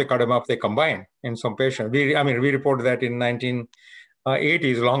hypertrophic cardiomyopathy combined in some patients. We reported that in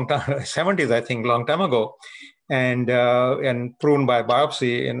 1980s, long time, 70s, I think, long time ago, and proven by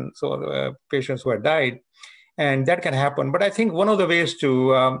biopsy in patients who had died. And that can happen. But I think one of the ways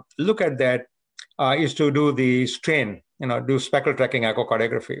to look at that is to do the strain, do speckle tracking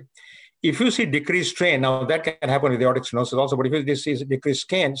echocardiography. If you see decreased strain, now that can happen with aortic stenosis also, but if you see decreased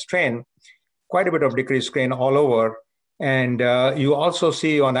strain, quite a bit of decreased strain all over, and you also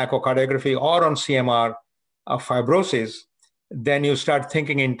see on echocardiography or on CMR fibrosis, then you start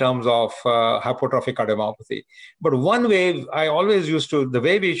thinking in terms of hypertrophic cardiomyopathy. But one way I always the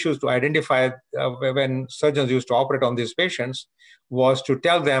way we choose to identify when surgeons used to operate on these patients was to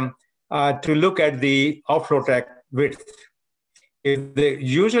tell them to look at the outflow tract width.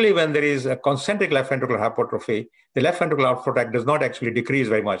 Usually when there is a concentric left ventricular hypertrophy, the left ventricular outflow tract does not actually decrease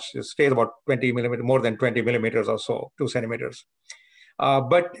very much. It stays about 20 millimeters, more than 20 millimeters or so, 2 centimeters.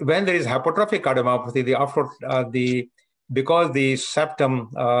 But when there is hypertrophic cardiomyopathy, the outflow, because the septum,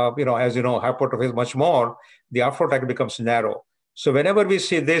 as you know, hypertrophy is much more, the outflow tract becomes narrow. So whenever we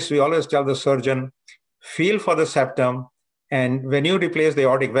see this, we always tell the surgeon, feel for the septum, and when you replace the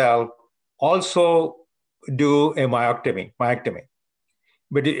aortic valve, also do a myectomy.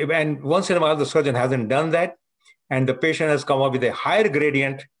 And once in a while, the surgeon hasn't done that, and the patient has come up with a higher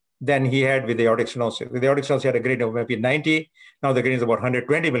gradient than he had with the aortic stenosis. With the aortic stenosis, he had a gradient of maybe 90. Now the gradient is about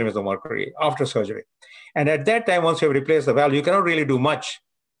 120 millimeters of mercury after surgery. And at that time, once you have replaced the valve, you cannot really do much,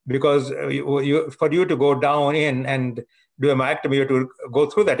 because for you to go down in and do a myectomy, you have to go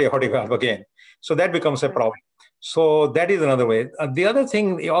through that aortic valve again. So that becomes a problem. So that is another way. The other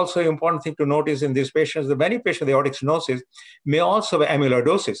thing, also important thing to notice in these patients, that many patients with aortic stenosis may also have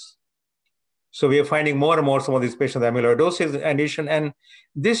amyloidosis. So we are finding more and more some of these patients with amyloidosis addition, and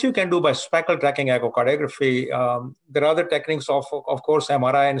this you can do by speckle tracking echocardiography. There are other techniques of course,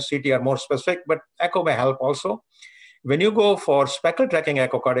 MRI and CT are more specific, but echo may help also. When you go for speckle tracking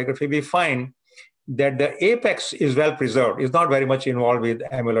echocardiography, we find that the apex is well preserved. It's not very much involved with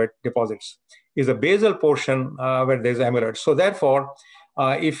amyloid deposits. Is a basal portion where there's amyloid. So therefore,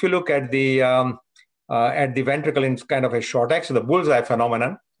 if you look at the ventricle in kind of a short axis, the bullseye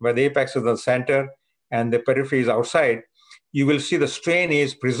phenomenon, where the apex is the center and the periphery is outside, you will see the strain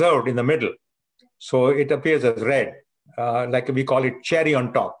is preserved in the middle. So it appears as red, like we call it cherry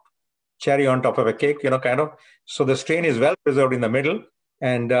on top of a cake, kind of. So the strain is well preserved in the middle,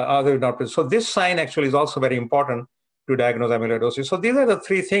 and other not. So this sign actually is also very important to diagnose amyloidosis. So these are the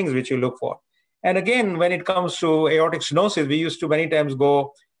three things which you look for. And again, when it comes to aortic stenosis, we used to many times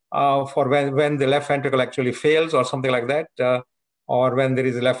go for when the left ventricle actually fails or something like that, or when there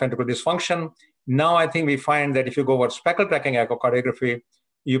is a left ventricle dysfunction. Now I think we find that if you go for speckle tracking echocardiography,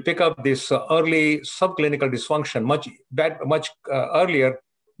 you pick up this early subclinical dysfunction much earlier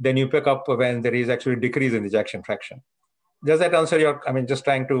than you pick up when there is actually decrease in ejection fraction. Does that answer your, just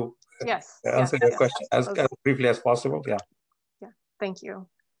trying to answer your question as briefly as possible? Yeah. Yeah, thank you.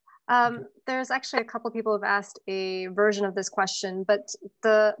 There's actually a couple of people who have asked a version of this question, but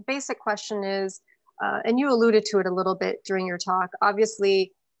the basic question is, and you alluded to it a little bit during your talk,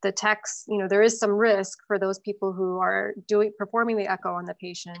 obviously the techs, there is some risk for those people who are performing the echo on the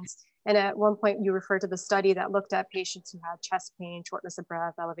patients. And at one point you referred to the study that looked at patients who had chest pain, shortness of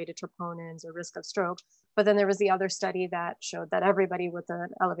breath, elevated troponins, or risk of stroke. But then there was the other study that showed that everybody with an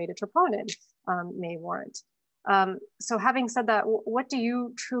elevated troponin may warrant. So having said that, what do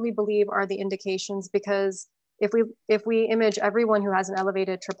you truly believe are the indications? Because if we image everyone who has an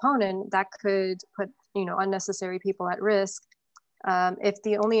elevated troponin, that could put unnecessary people at risk. If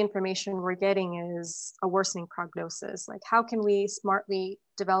the only information we're getting is a worsening prognosis, like how can we smartly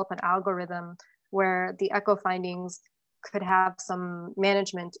develop an algorithm where the echo findings could have some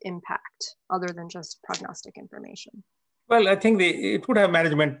management impact other than just prognostic information? Well, I think it would have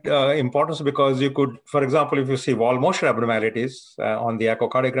management importance because you could, for example, if you see wall motion abnormalities on the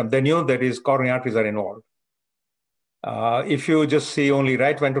echocardiogram, then you know that is coronary arteries are involved. If you just see only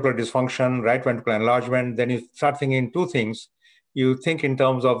right ventricular dysfunction, right ventricular enlargement, then you start thinking two things. You think in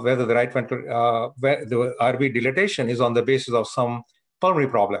terms of whether the right ventricle, where the RV dilatation is on the basis of some pulmonary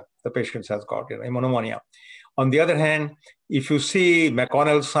problem the patient has got, pneumonia. On the other hand, if you see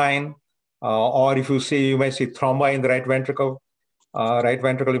McConnell sign, or if you may see thrombi in the right ventricle,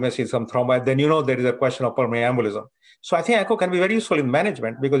 you may see some thrombi, then you know there is a question of pulmonary embolism. So I think echo can be very useful in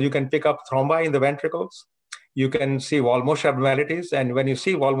management because you can pick up thrombi in the ventricles, you can see wall motion abnormalities, and when you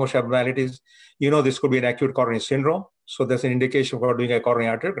see wall motion abnormalities, you know this could be an acute coronary syndrome. So there's an indication for doing a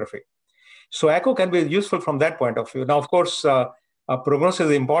coronary arteriography. So echo can be useful from that point of view. Now, of course, prognosis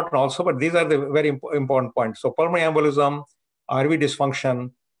is important also, but these are the very important points. So pulmonary embolism, RV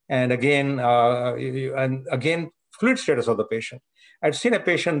dysfunction, and again, fluid status of the patient. I'd seen a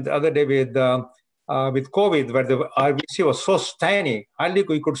patient the other day with COVID where the RBC was so tiny, hardly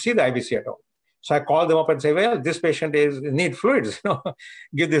we could see the IBC at all. So I called them up and say, well, this patient needs fluids,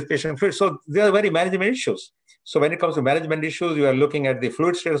 give this patient fluids. So they are very management issues. So when it comes to management issues, you are looking at the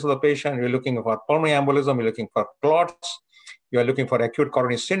fluid status of the patient, you're looking for pulmonary embolism, you're looking for clots, you are looking for acute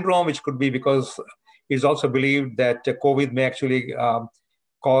coronary syndrome, which could be because it's also believed that COVID may actually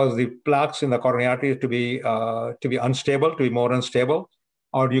cause the plaques in the coronary arteries to be unstable, to be more unstable,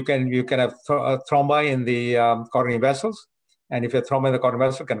 or you can have thrombi in the coronary vessels, and if you have thrombi in the coronary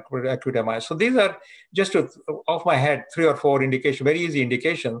vessel, can create acute MI. So these are just off my head 3 or 4 indications, very easy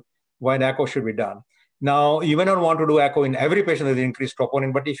indication why an echo should be done. Now, you may not want to do echo in every patient with increased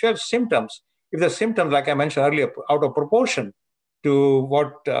troponin, but if you have symptoms, if the symptoms, like I mentioned earlier, out of proportion to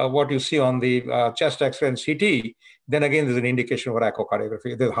what you see on the chest X-ray and CT, then again, there's an indication for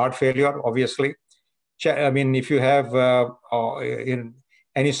echocardiography. There's heart failure, obviously. I mean, if you have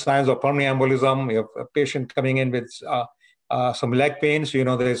any signs of pulmonary embolism, you have a patient coming in with some leg pains,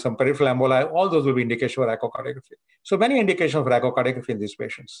 there's some peripheral emboli, all those will be indications for echocardiography. So many indications for echocardiography in these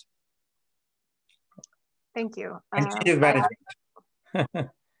patients. Thank you. And changes management.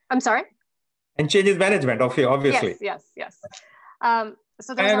 I'm sorry? And changes management, obviously. Yes.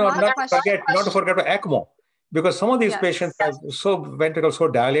 So there's a lot of questions. Not to forget ECMO, because some of these patients have ventricles so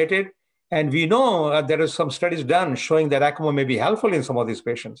dilated, and we know there are some studies done showing that ECMO may be helpful in some of these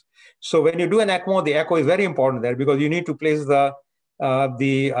patients. So when you do an ECMO, the echo is very important there because you need to place the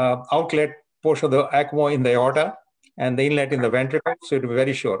outlet portion of the ECMO in the aorta and the inlet in the ventricle, so to be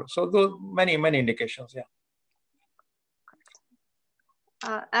very sure. So those many indications, yeah.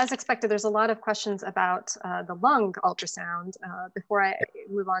 As expected, there's a lot of questions about the lung ultrasound. Before I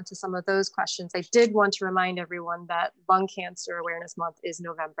move on to some of those questions, I did want to remind everyone that Lung Cancer Awareness Month is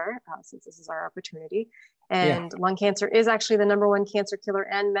November, since this is our opportunity. And lung cancer is actually the #1 cancer killer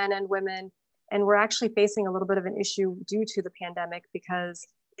in men and women. And we're actually facing a little bit of an issue due to the pandemic because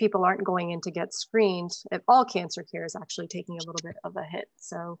people aren't going in to get screened. All cancer care is actually taking a little bit of a hit.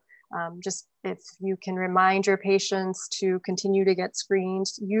 So just if you can remind your patients to continue to get screened.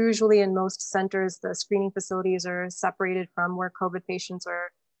 Usually in most centers, the screening facilities are separated from where COVID patients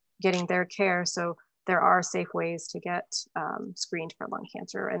are getting their care. So there are safe ways to get screened for lung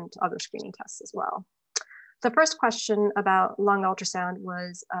cancer and other screening tests as well. The first question about lung ultrasound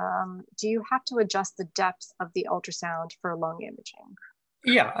was, do you have to adjust the depth of the ultrasound for lung imaging?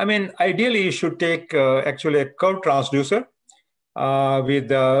 Yeah, I mean, ideally you should take actually a curved transducer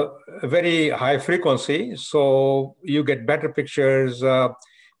with a very high frequency, so you get better pictures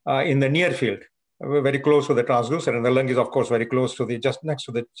in the near field, very close to the transducer, and the lung is of course very close to just next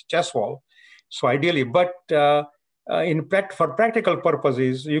to the chest wall. So ideally, but for practical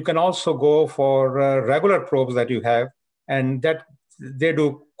purposes, you can also go for regular probes that you have, and that they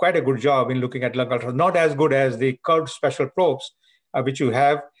do quite a good job in looking at lung ultrasound. Not as good as the curved special probes, which you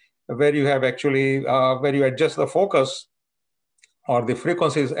have, where you have actually where you adjust the focus or the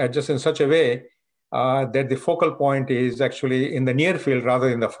frequencies adjust in such a way that the focal point is actually in the near field rather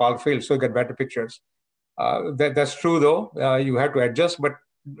than the far field, so you get better pictures. That's true though, you have to adjust, but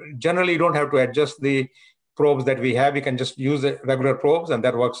generally you don't have to adjust the probes that we have. You can just use the regular probes and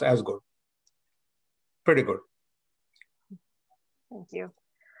that works as good. Pretty good. Thank you.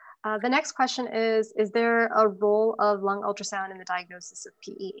 The next question is there a role of lung ultrasound in the diagnosis of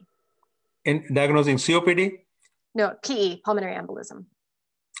PE? In diagnosing COPD? No, PE, pulmonary embolism.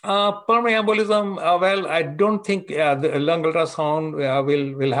 Pulmonary embolism, well, I don't think the lung ultrasound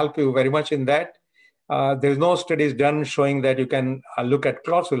will help you very much in that. There's no studies done showing that you can look at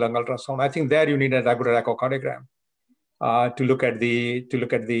clots with lung ultrasound. I think there you need a regular echocardiogram. to look at the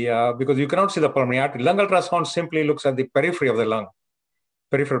because you cannot see the pulmonary artery. Lung ultrasound simply looks at the periphery of the lung,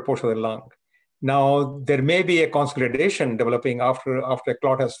 peripheral portion of the lung. Now there may be a consolidation developing after a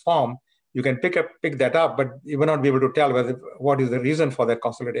clot has formed. You can pick that up, but you will not be able to tell what is the reason for that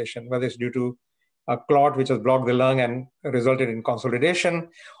consolidation, whether it's due to a clot which has blocked the lung and resulted in consolidation,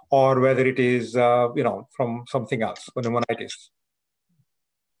 or whether it is from something else, pneumonitis.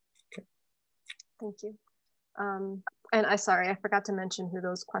 Okay. Thank you. And sorry, I forgot to mention who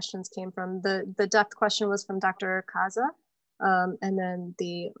those questions came from. The depth question was from Dr. Kaza, and then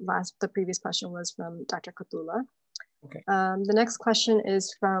the previous question was from Dr. Kotula. Okay. The next question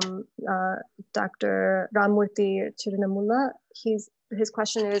is from Dr. Ramurthy Chirunamula. His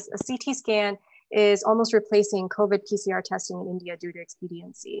question is, a CT scan is almost replacing COVID PCR testing in India due to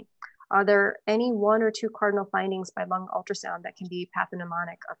expediency. Are there any 1 or 2 cardinal findings by lung ultrasound that can be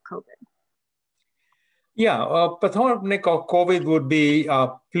pathognomonic of COVID? Yeah, pathognomonic of COVID would be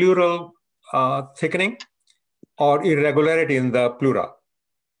pleural thickening or irregularity in the pleura.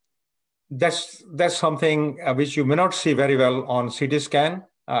 That's something which you may not see very well on CT scan.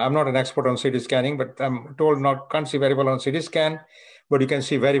 I'm not an expert on CT scanning, but I'm told can't see very well on CT scan, but you can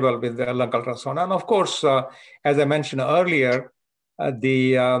see very well with the lung ultrasound. And of course, as I mentioned earlier,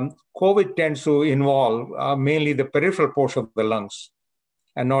 the COVID tends to involve mainly the peripheral portion of the lungs,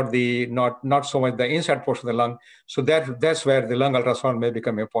 and not so much the inside portion of the lung. So that's where the lung ultrasound may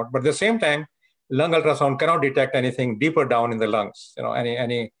become important. But at the same time, lung ultrasound cannot detect anything deeper down in the lungs,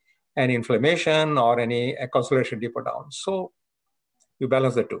 any inflammation or any consolidation deeper down. So you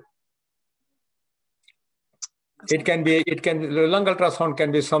balance the two. Okay. The lung ultrasound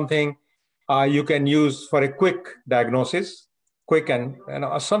can be something you can use for a quick diagnosis, quick and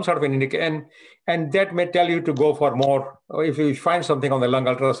some sort of an indication, and that may tell you to go for more. If you find something on the lung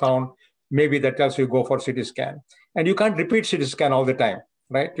ultrasound, maybe that tells you go for CT scan. And you can't repeat CT scan all the time,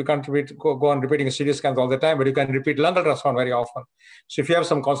 right? You can't go on repeating CT scans all the time, but you can repeat lung ultrasound very often. So if you have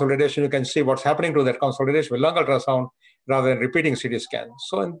some consolidation, you can see what's happening to that consolidation with lung ultrasound rather than repeating CT scan.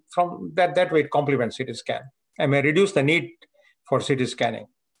 So from that way, it complements CT scan and may reduce the need for CT scanning.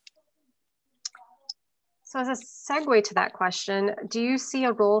 So as a segue to that question, do you see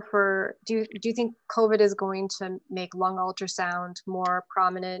a role for, do you think COVID is going to make lung ultrasound more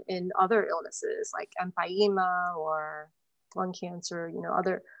prominent in other illnesses like empyema or lung cancer,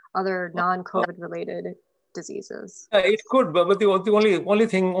 other non-COVID related diseases? It could, but the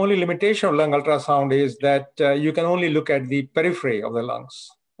only limitation of lung ultrasound is that you can only look at the periphery of the lungs,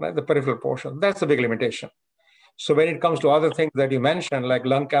 right? The peripheral portion. That's a big limitation. So when it comes to other things that you mentioned, like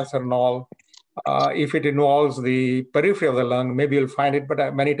lung cancer and all, if it involves the periphery of the lung, maybe you'll find it,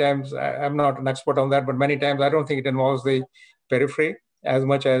 but many times, I'm not an expert on that, but many times I don't think it involves the periphery as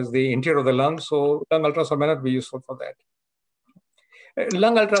much as the interior of the lung. So lung ultrasound may not be useful for that.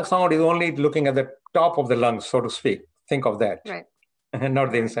 Lung ultrasound is only looking at the top of the lungs, so to speak. Think of that. Right. And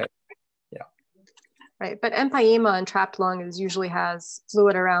not the inside. Yeah. Right, but empyema and trapped lung usually has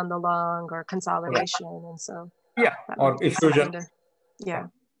fluid around the lung or consolidation, and so. Yeah, or effusion. Yeah.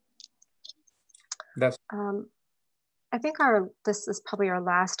 That's. I think this is probably our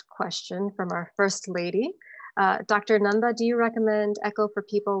last question from our first lady. Dr. Nanda, do you recommend echo for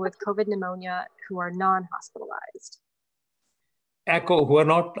people with COVID pneumonia who are non-hospitalized? Echo who are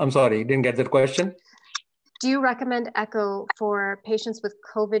not, I'm sorry, didn't get that question. Do you recommend echo for patients with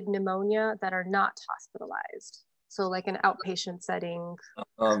COVID pneumonia that are not hospitalized? So like an outpatient setting?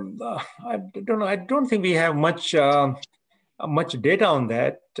 I don't know. I don't think we have much data on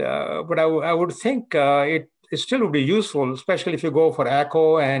that, but I would think it still would be useful, especially if you go for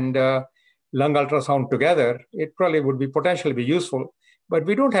echo and lung ultrasound together. It probably would be potentially be useful, but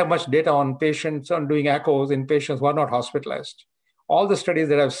we don't have much data on patients on doing echoes in patients who are not hospitalized. All the studies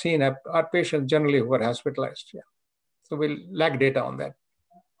that I've seen are patients generally who are hospitalized. Yeah, so we'll lack data on that.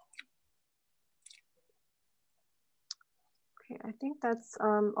 I think that's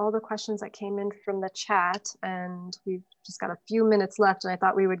all the questions that came in from the chat, and we've just got a few minutes left, and I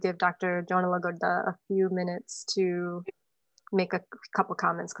thought we would give Dr. Jonalagoda a few minutes to make a couple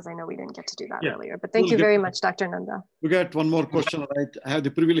comments, because I know we didn't get to do that earlier. But thank you very much, Dr. Nanda. We got one more question. I have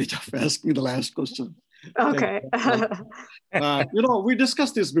the privilege of asking the last question. Okay. We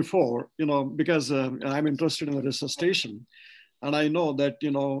discussed this before, because I'm interested in the resuscitation. And I know that,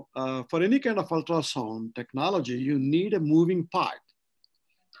 for any kind of ultrasound technology, you need a moving part.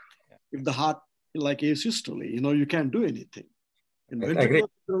 If the heart, like asystole, you can't do anything. In ventricular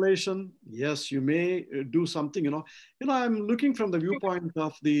fibrillation, yes, you may do something, I'm looking from the viewpoint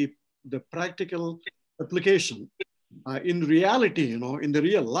of the practical application. In reality, in the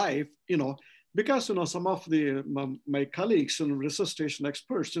real life, because some of my colleagues and resuscitation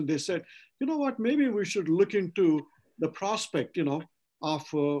experts, and they said, you know what, maybe we should look into the prospect, of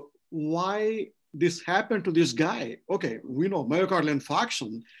why this happened to this guy. Okay, we know myocardial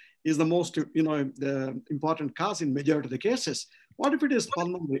infarction is the most, the important cause in majority of the cases. What if it is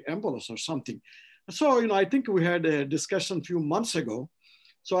pulmonary embolus or something? So, I think we had a discussion a few months ago.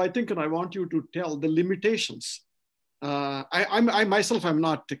 So I think, and I want you to tell the limitations. I myself, I'm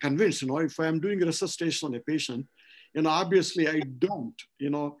not convinced, if I'm doing resuscitation on a patient, obviously I don't,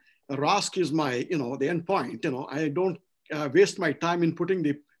 ROSC is my, the end point, I don't waste my time in putting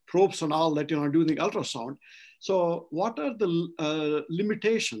the probes and all that, doing the ultrasound. So what are the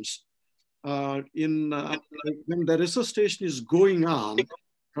limitations when the resuscitation is going on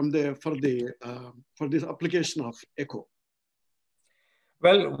for this application of echo?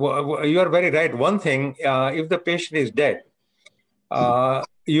 Well, you are very right. One thing, if the patient is dead,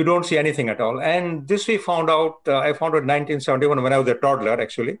 you don't see anything at all. And this we found out, I found out in 1971 when I was a toddler,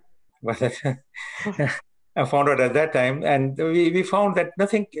 actually. I found out at that time, and we found that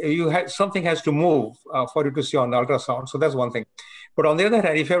something has to move for you to see on the ultrasound. So that's one thing. But on the other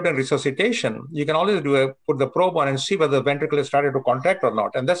hand, if you have done resuscitation, you can always put the probe on and see whether the ventricle has started to contract or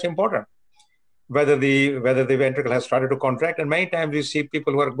not, and that's important. Whether the ventricle has started to contract, and many times we see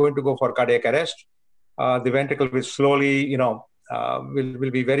people who are going to go for cardiac arrest, the ventricle will slowly,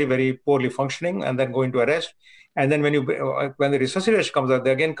 will be very, very poorly functioning, and then go into arrest. And then when the resuscitation comes out,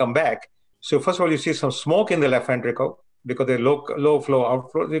 they again come back. So first of all, you see some smoke in the left ventricle because they're low flow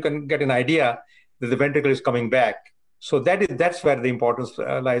outflow. You can get an idea that the ventricle is coming back. So that's where the importance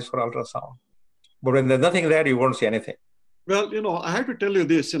lies for ultrasound. But when there's nothing there, you won't see anything. Well, I have to tell you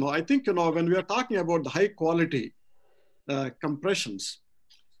this, I think, when we are talking about the high quality compressions,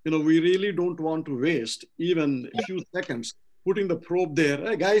 we really don't want to waste even a few seconds putting the probe there.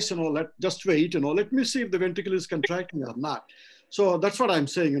 Hey guys, just wait, let me see if the ventricle is contracting or not. So that's what I'm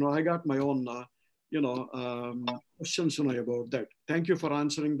saying, I got my own, questions, about that. Thank you for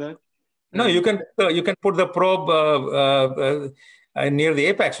answering that. No, you can put the probe near the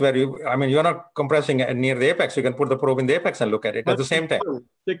apex where you're not compressing near the apex. You can put the probe in the apex and look at it at the same time.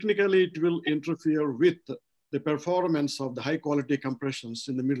 Technically, it will interfere with the performance of the high quality compressions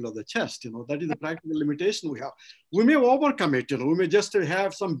in the middle of the chest. That is the practical limitation we have. We may overcome it. We may just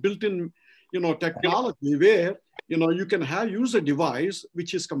have some built-in, technology where, you can use a device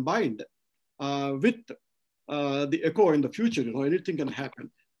which is combined with the echo in the future. Anything can happen.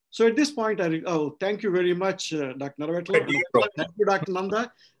 So at this point, thank you very much, Dr. Narvetla. Thank you, Dr.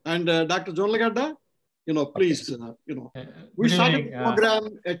 Nanda, and Dr. Jonlagadda. Please, we started the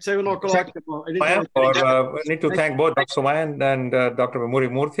program at 7 o'clock. I need to thank both Dr. Sumayan and Dr. Vemuri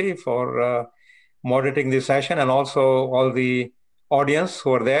Murthy for moderating this session, and also all the audience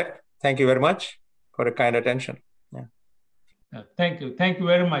who are there. Thank you very much for a kind attention. Yeah. Thank you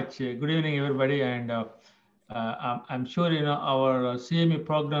very much. Good evening, everybody, and I'm sure our CME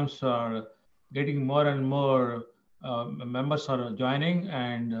programs are getting more and more members are joining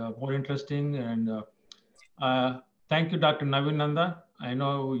and more interesting. And thank you, Dr. Navin Nanda. I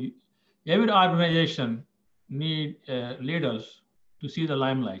know every organization need leaders to see the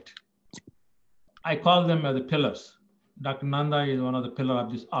limelight. I call them the pillars. Dr. Nanda is one of the pillars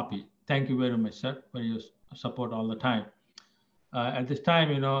of this API. Thank you very much, sir, for your support all the time. At this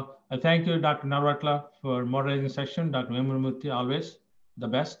time, I thank you, Dr. Narvetla, for moderating the session. Dr. Vemuri Murthy, always the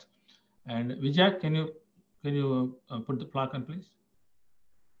best. And Vijay, can you put the plaque on, please?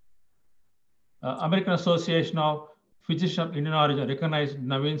 American Association of Physicians of Indian Origin recognized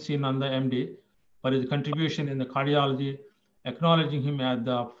Navin C. Nanda, MD, for his contribution in the cardiology, acknowledging him as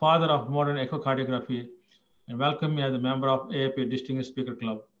the father of modern echocardiography, and welcome me as a member of AAP Distinguished Speaker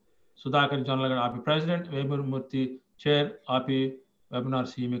Club. Sudhakar Jonlagadda, API President, Vemuri Murthy, Chair, API Webinar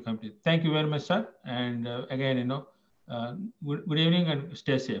CME Committee. Thank you very much, sir. And again, good evening and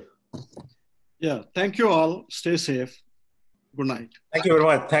stay safe. Yeah, thank you all. Stay safe. Good night. Thank you very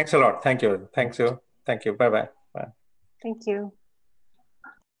much. Thanks a lot. Thank you. Thanks you. Thank you. Bye-bye. Bye. Thank you.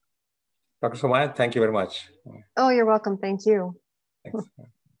 Dr. Sumayan, thank you very much. Oh, you're welcome. Thank you. Thanks.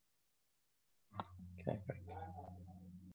 Okay.